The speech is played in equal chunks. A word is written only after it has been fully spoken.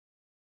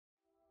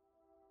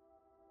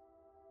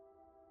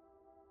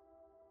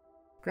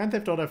Grand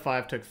Theft Auto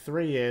 5 took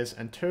 3 years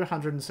and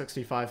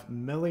 $265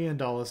 million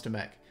to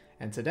make,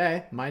 and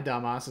today, my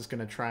dumbass is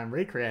going to try and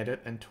recreate it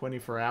in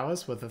 24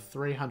 hours with a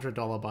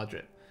 $300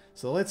 budget.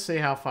 So let's see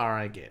how far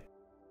I get.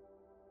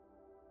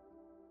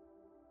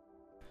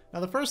 Now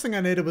the first thing I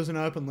needed was an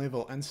open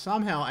level, and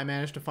somehow I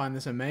managed to find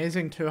this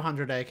amazing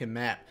 200-acre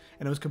map,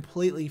 and it was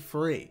completely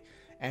free.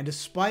 And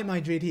despite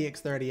my GTX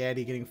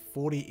 3080 getting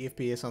 40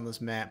 FPS on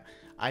this map,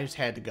 I just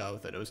had to go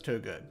with it. It was too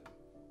good.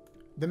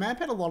 The map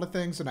had a lot of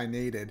things that I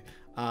needed.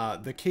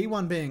 The key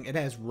one being it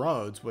has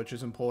roads, which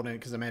is important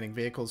because I'm adding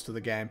vehicles to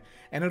the game.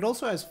 And it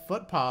also has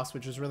footpaths,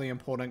 which is really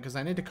important because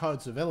I need to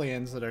code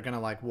civilians that are going to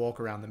like walk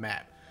around the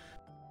map.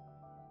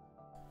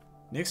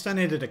 Next I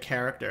needed a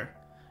character.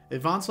 The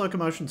advanced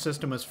locomotion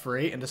system was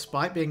free, and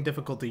despite being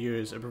difficult to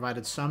use, it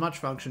provided so much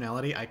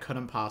functionality I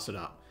couldn't pass it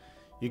up.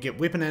 You get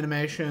weapon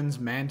animations,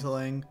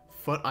 mantling,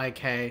 foot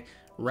IK,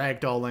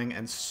 ragdolling,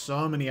 and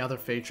so many other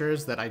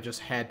features that I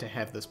just had to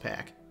have this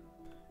pack.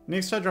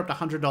 Next I dropped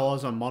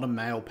 $100 on Modern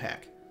Male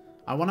pack.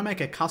 I want to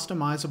make a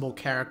customizable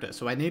character,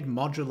 so I need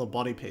modular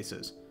body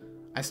pieces.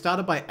 I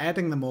started by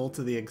adding them all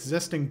to the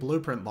existing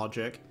blueprint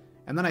logic,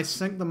 and then I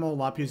synced them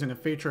all up using a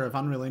feature of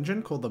Unreal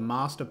Engine called the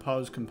Master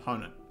Pose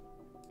component.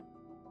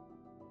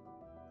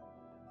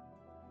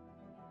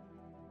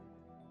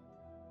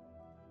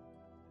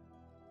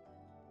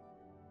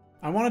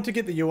 I wanted to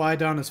get the UI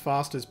done as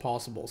fast as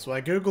possible, so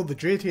I googled the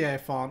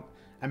GTA font,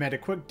 I made a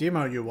quick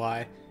demo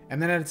UI,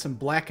 and then added some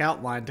black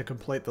outline to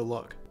complete the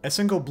look. A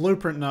single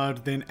blueprint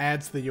node then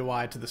adds the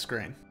UI to the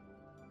screen.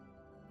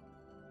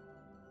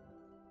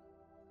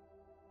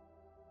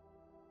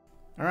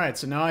 Alright,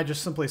 so now I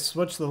just simply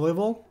switch the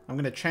level. I'm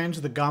going to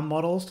change the gun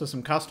models to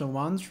some custom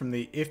ones from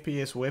the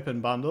FPS weapon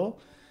bundle,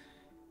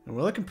 and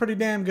we're looking pretty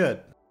damn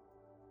good.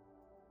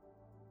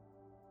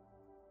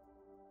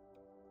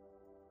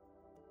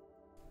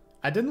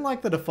 I didn't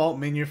like the default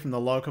menu from the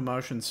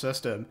locomotion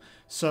system,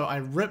 so I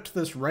ripped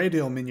this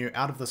radial menu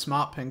out of the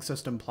Smart Ping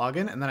System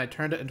plugin and then I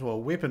turned it into a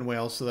weapon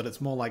wheel so that it's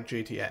more like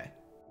GTA.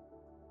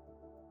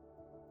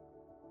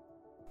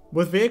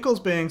 With vehicles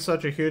being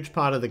such a huge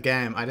part of the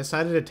game, I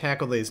decided to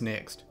tackle these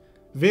next.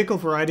 Vehicle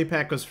Variety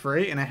Pack was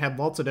free and I had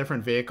lots of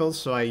different vehicles,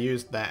 so I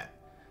used that.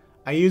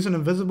 I use an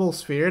invisible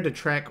sphere to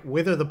track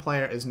whether the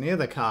player is near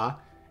the car,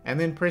 and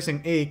then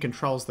pressing E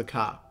controls the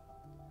car.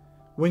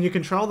 When you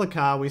control the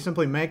car, we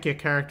simply make your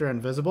character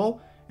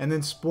invisible, and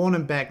then spawn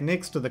him back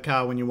next to the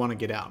car when you want to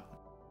get out.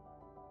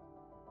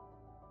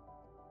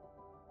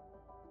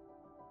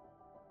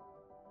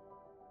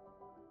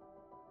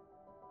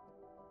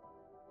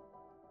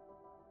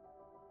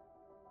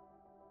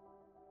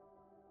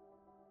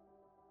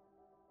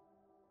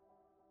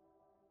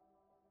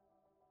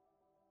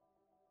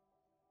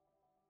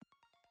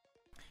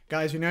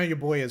 Guys, you know your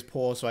boy is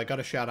poor, so I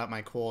gotta shout out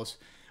my course.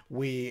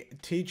 We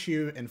teach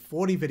you in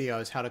 40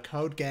 videos how to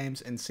code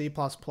games in C++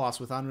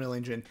 with Unreal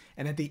Engine,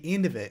 and at the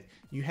end of it,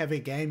 you have a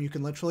game you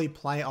can literally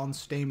play on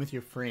Steam with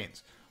your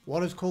friends.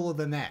 What is cooler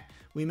than that?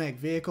 We make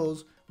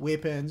vehicles,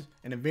 weapons,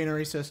 an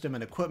inventory system,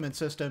 an equipment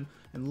system,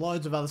 and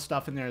loads of other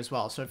stuff in there as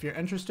well. So if you're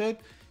interested,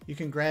 you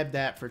can grab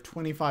that for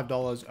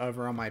 $25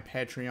 over on my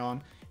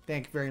Patreon.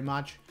 Thank you very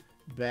much.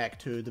 Back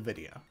to the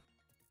video.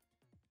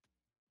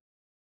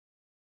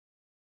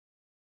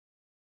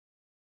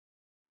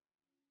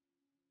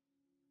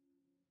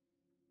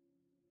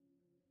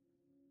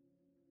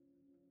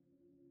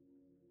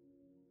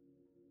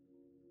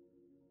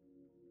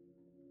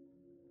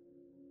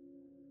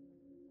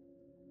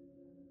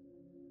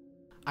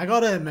 I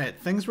gotta admit,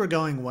 things were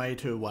going way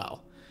too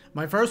well.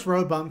 My first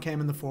road bump came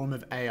in the form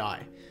of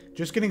AI.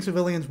 Just getting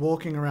civilians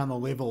walking around the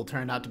level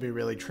turned out to be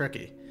really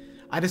tricky.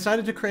 I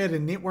decided to create a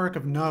network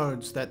of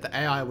nodes that the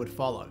AI would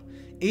follow.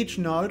 Each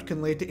node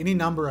can lead to any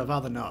number of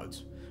other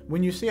nodes.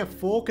 When you see a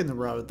fork in the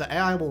road, the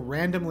AI will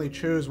randomly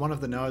choose one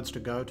of the nodes to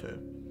go to.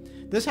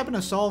 This happened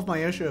to solve my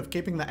issue of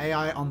keeping the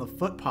AI on the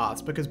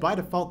footpaths, because by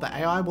default the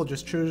AI will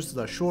just choose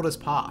the shortest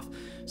path,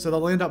 so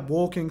they'll end up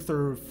walking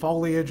through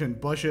foliage and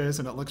bushes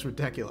and it looks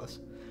ridiculous.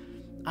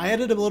 I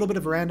added a little bit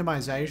of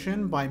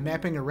randomization by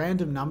mapping a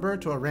random number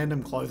to a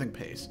random clothing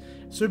piece.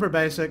 Super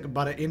basic,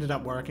 but it ended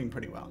up working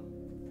pretty well.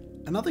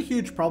 Another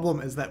huge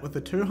problem is that with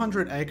the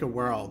 200-acre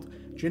world,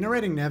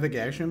 generating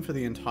navigation for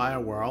the entire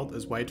world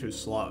is way too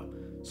slow.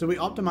 So we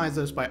optimize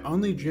this by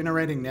only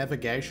generating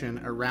navigation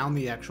around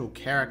the actual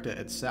character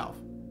itself.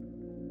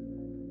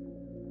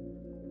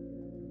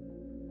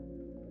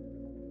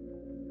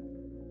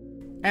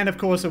 And of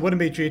course, it wouldn't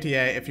be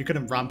GTA if you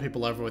couldn't run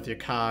people over with your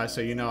car, so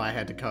you know I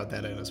had to code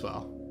that in as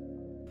well.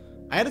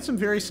 I added some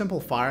very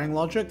simple firing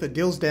logic that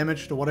deals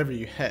damage to whatever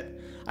you hit.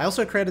 I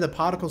also created the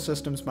particle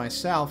systems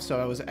myself, so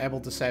I was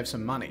able to save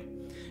some money.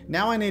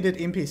 Now I needed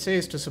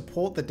NPCs to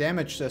support the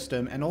damage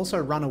system and also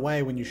run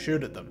away when you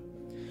shoot at them.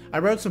 I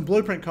wrote some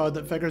blueprint code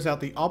that figures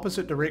out the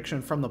opposite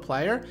direction from the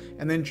player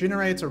and then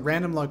generates a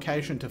random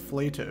location to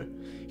flee to.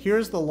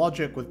 Here's the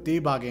logic with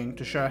debugging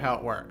to show how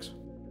it works.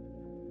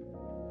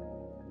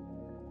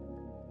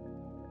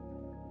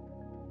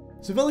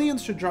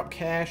 Civilians should drop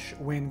cash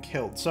when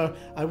killed, so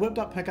I whipped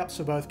up pickups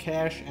for both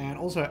cash and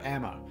also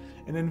ammo.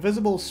 An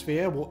invisible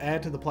sphere will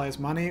add to the player's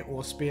money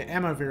or spare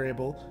ammo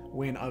variable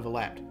when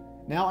overlapped.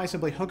 Now I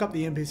simply hook up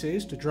the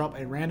NPCs to drop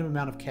a random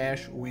amount of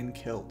cash when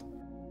killed.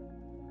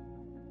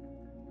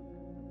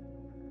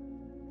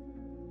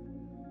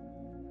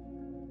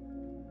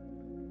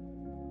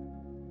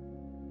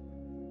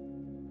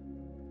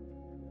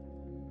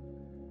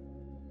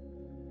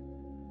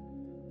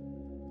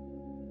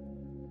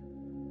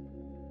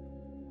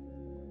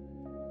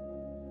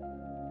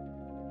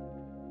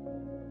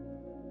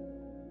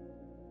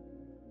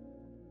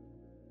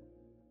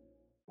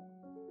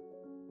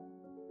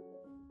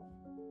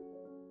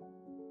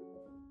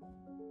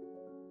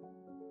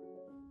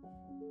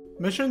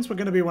 Missions were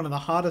going to be one of the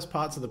hardest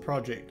parts of the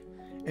project.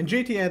 In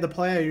GTA, the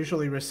player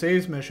usually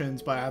receives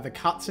missions by either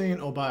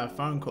cutscene or by a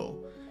phone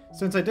call.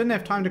 Since I didn't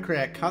have time to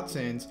create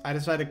cutscenes, I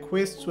decided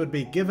quests would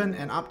be given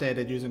and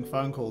updated using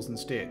phone calls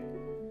instead.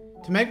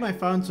 To make my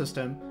phone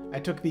system, I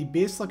took the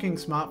best looking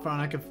smartphone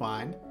I could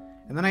find,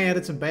 and then I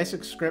added some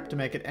basic script to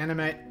make it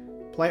animate,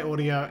 play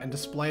audio, and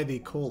display the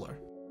caller.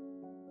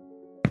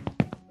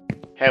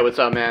 Hey, what's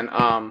up, man?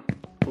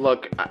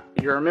 Look,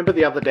 you remember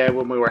the other day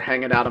when we were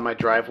hanging out in my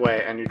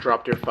driveway and you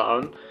dropped your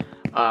phone?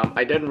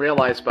 I didn't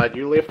realize, but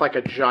you left like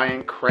a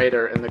giant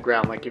crater in the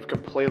ground, like you've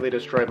completely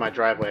destroyed my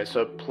driveway,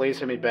 so please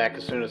hit me back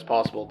as soon as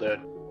possible,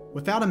 dude.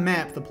 Without a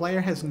map, the player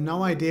has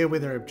no idea where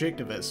their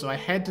objective is, so I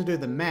had to do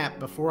the map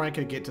before I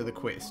could get to the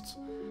quests.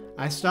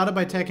 I started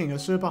by taking a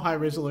super high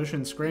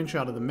resolution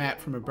screenshot of the map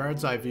from a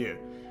bird's eye view.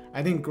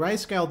 I then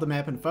grayscaled the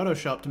map in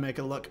Photoshop to make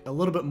it look a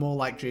little bit more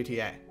like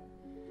GTA.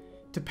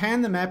 To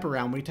pan the map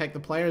around, we take the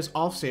player's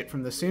offset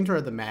from the center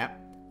of the map,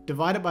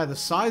 divide it by the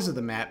size of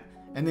the map,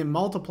 and then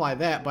multiply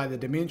that by the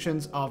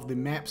dimensions of the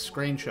map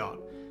screenshot.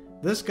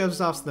 This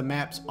gives us the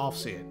map's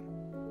offset.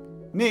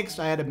 Next,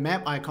 I added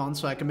map icons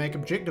so I can make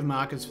objective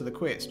markers for the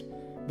quest.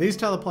 These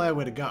tell the player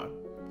where to go.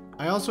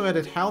 I also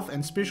added health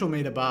and special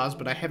meter bars,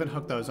 but I haven't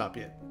hooked those up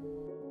yet.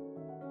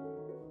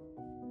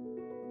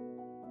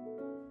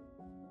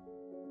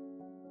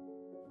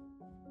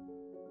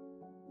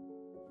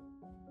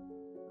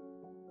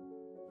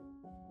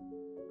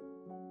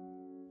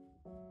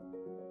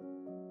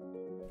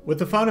 With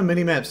the phone and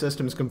minimap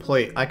systems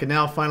complete, I can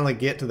now finally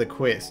get to the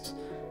quests.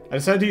 I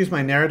decided to use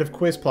my narrative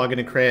quest plugin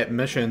to create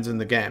missions in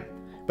the game.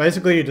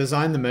 Basically, you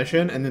design the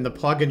mission and then the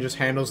plugin just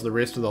handles the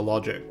rest of the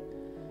logic.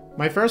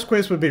 My first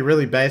quest would be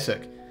really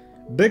basic.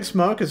 Big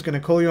Smoke is going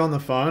to call you on the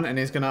phone and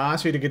he's going to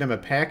ask you to get him a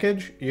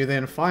package, you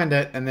then find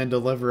it and then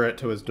deliver it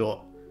to his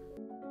door.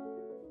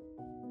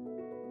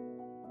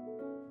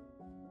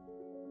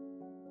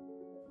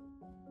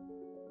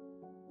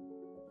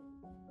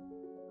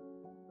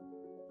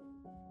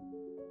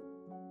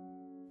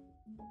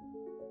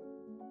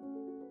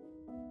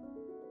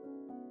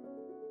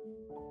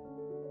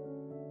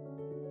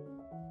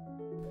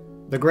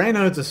 The grey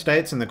nodes are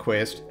states in the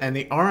quest, and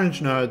the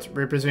orange nodes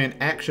represent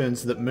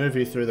actions that move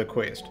you through the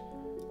quest.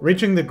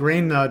 Reaching the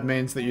green node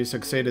means that you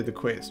succeeded the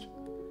quest.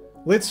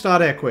 Let's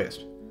start our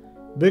quest.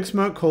 Big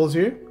Smoke calls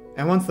you,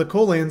 and once the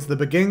call ends, the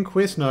begin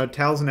quest node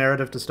tells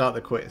narrative to start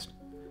the quest.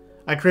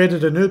 I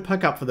created a new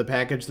pickup for the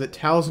package that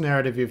tells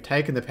narrative you've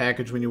taken the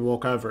package when you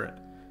walk over it.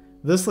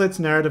 This lets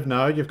narrative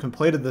know you've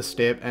completed this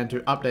step and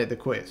to update the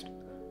quest.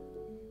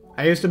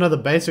 I used another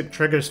basic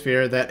trigger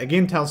sphere that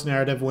again tells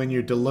narrative when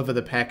you deliver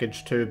the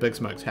package to Big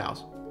Smoke's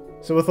house.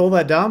 So with all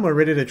that done, we're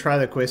ready to try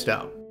the quest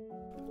out.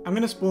 I'm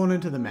going to spawn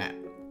into the map.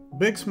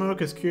 Big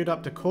Smoke is queued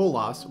up to call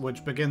us,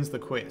 which begins the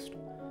quest.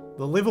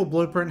 The level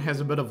blueprint has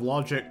a bit of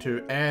logic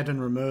to add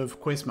and remove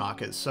quest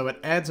markers, so it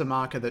adds a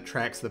marker that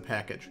tracks the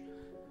package.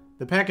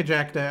 The package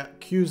actor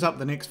queues up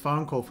the next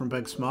phone call from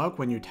Big Smoke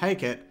when you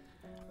take it.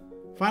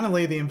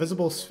 Finally, the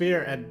invisible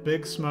sphere at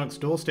Big Smoke's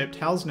doorstep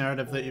tells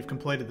narrative that you've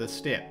completed this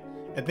step.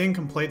 It then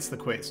completes the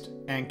quest,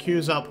 and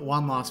queues up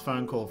one last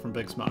phone call from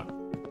Big Smoke.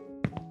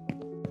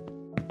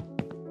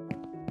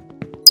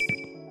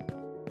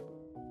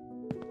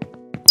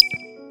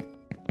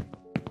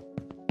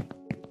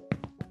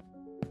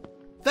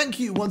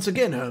 Thank you once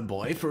again,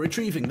 homeboy, for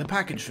retrieving the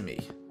package for me.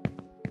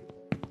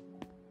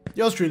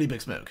 Yours truly, Big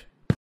Smoke.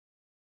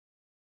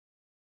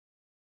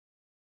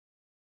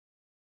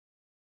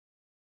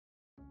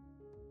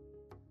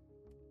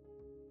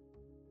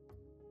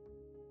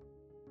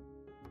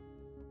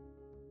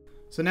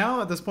 So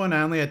now at this point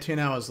I only had 10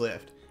 hours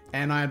left,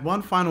 and I had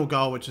one final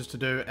goal, which is to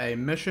do a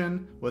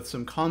mission with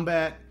some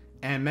combat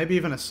and maybe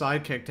even a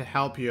sidekick to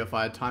help you if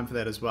I had time for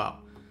that as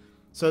well.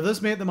 So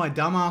this meant that my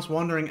dumbass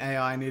wandering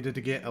AI needed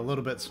to get a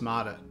little bit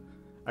smarter.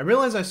 I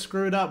realized I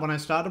screwed up when I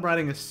started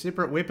writing a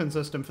separate weapon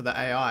system for the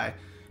AI,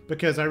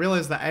 because I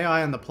realized the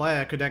AI and the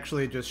player could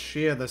actually just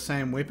share the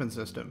same weapon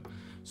system.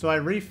 So I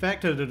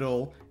refactored it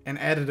all and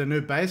added a new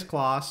base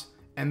class,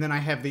 and then I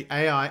have the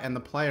AI and the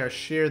player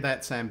share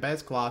that same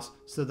base class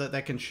so that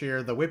they can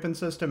share the weapon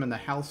system and the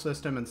health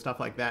system and stuff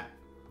like that.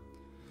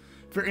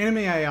 For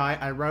enemy AI,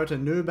 I wrote a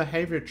new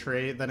behavior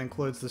tree that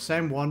includes the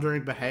same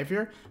wandering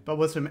behavior, but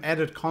with some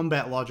added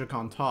combat logic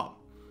on top.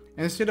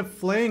 And instead of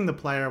fleeing the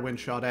player when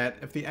shot at,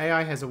 if the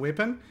AI has a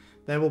weapon,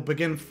 they will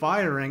begin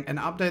firing and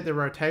update their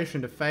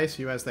rotation to face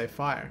you as they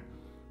fire.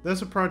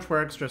 This approach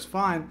works just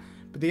fine,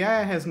 but the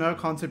AI has no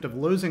concept of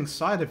losing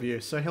sight of you,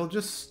 so he'll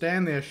just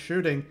stand there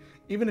shooting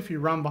even if you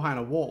run behind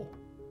a wall.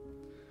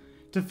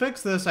 To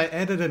fix this, I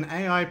added an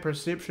AI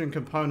perception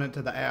component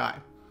to the AI.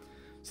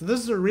 So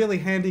this is a really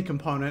handy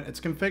component. It's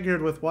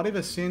configured with whatever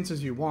sensors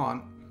you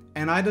want,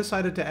 and I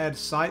decided to add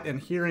sight and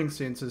hearing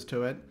sensors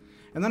to it,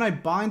 and then I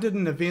binded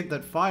an event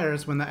that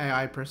fires when the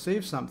AI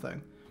perceives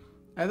something.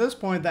 At this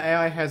point, the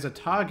AI has a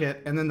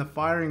target, and then the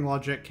firing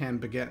logic can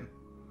begin.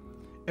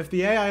 If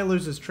the AI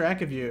loses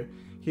track of you,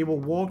 he will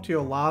walk to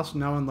your last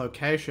known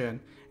location,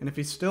 and if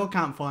he still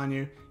can't find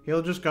you,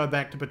 he'll just go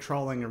back to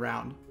patrolling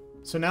around.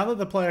 So now that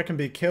the player can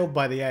be killed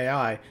by the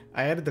AI,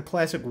 I added the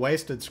classic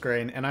wasted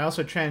screen, and I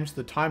also changed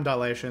the time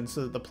dilation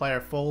so that the player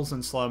falls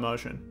in slow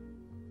motion.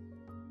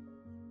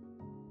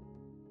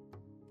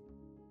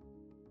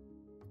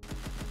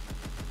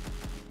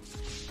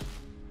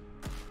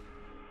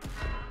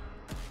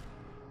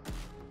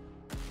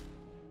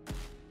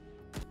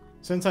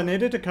 Since I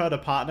needed to code a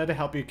partner to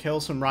help you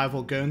kill some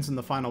rival goons in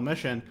the final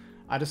mission,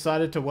 I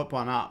decided to whip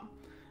one up.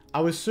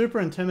 I was super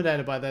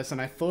intimidated by this and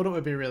I thought it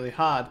would be really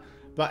hard,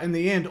 but in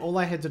the end all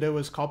I had to do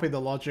was copy the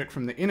logic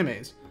from the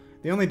enemies.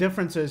 The only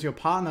difference is your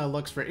partner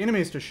looks for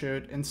enemies to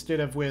shoot instead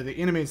of where the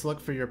enemies look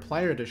for your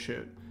player to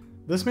shoot.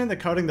 This meant that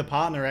coding the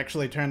partner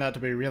actually turned out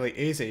to be really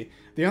easy.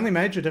 The only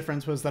major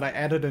difference was that I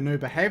added a new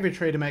behavior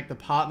tree to make the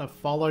partner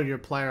follow your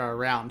player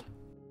around.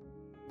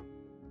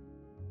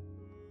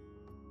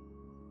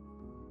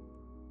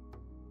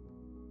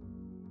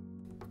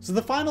 So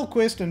the final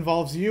quest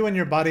involves you and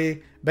your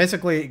buddy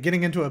basically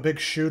getting into a big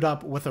shoot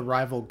up with a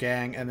rival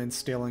gang and then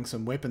stealing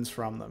some weapons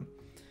from them.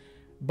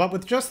 But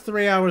with just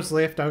 3 hours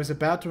left, I was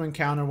about to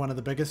encounter one of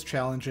the biggest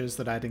challenges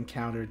that I'd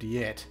encountered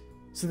yet.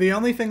 So the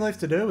only thing left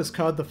to do was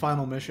code the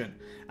final mission.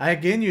 I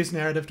again used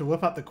narrative to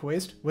whip up the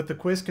quest, with the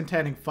quest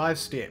containing 5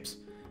 steps.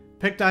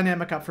 Pick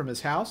Dynamic up from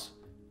his house,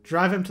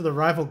 drive him to the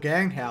rival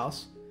gang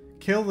house,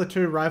 kill the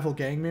 2 rival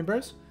gang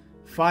members,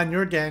 find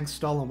your gang's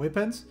stolen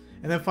weapons,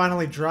 and then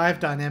finally drive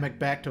Dynamic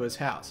back to his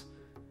house.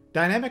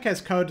 Dynamic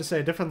has code to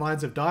say different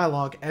lines of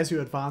dialogue as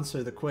you advance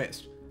through the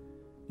quest.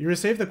 You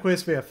receive the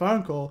quest via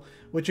phone call,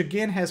 which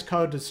again has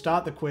code to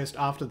start the quest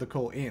after the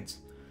call ends.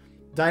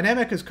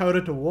 Dynamic is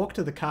coded to walk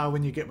to the car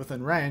when you get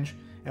within range,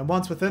 and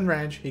once within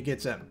range, he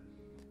gets in.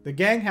 The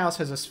gang house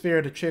has a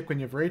sphere to check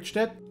when you've reached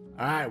it.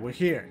 Alright, we're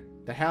here.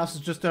 The house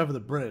is just over the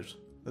bridge.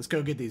 Let's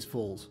go get these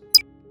fools.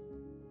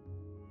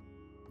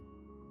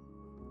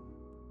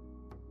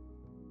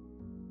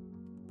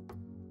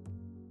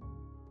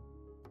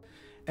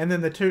 And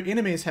then the 2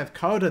 enemies have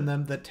code in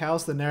them that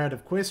tells the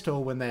narrative quest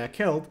tool when they are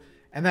killed,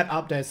 and that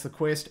updates the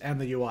quest and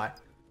the UI.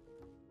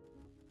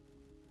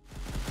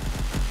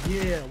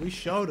 Yeah, we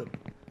showed them.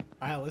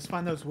 Alright, let's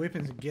find those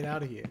weapons and get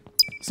out of here.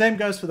 Same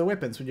goes for the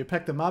weapons. When you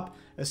pick them up,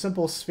 a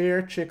simple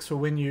sphere checks for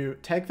when you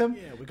take them.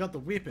 Yeah, we got the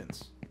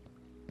weapons.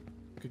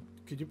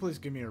 Could you please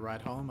give me a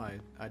ride home?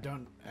 I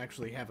don't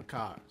actually have a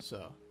car,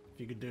 so if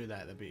you could do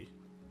that, that'd be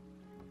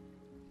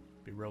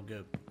real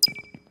good.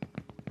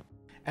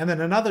 And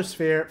then another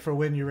sphere for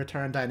when you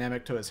return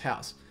Dynamic to his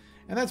house.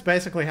 And that's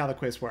basically how the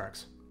quest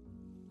works.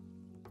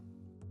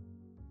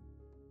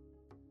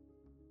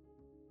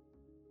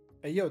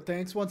 Hey yo,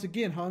 thanks once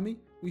again, homie.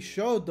 We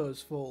showed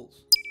those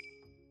fools.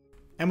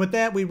 And with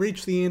that, we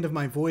reached the end of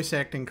my voice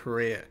acting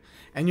career.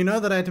 And you know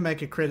that I had to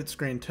make a credit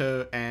screen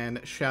too, and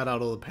shout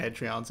out all the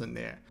Patreons in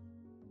there.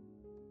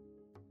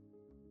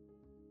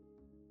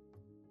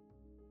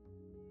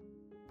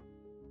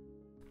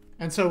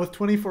 And so with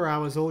 24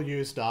 hours all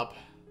used up,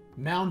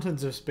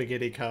 mountains of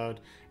spaghetti code,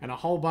 and a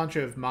whole bunch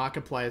of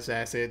marketplace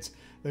assets,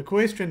 the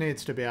question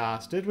needs to be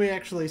asked, did we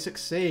actually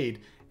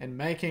succeed in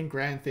making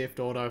Grand Theft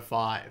Auto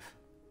 5?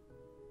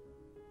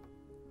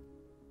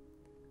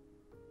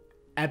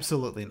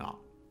 Absolutely not.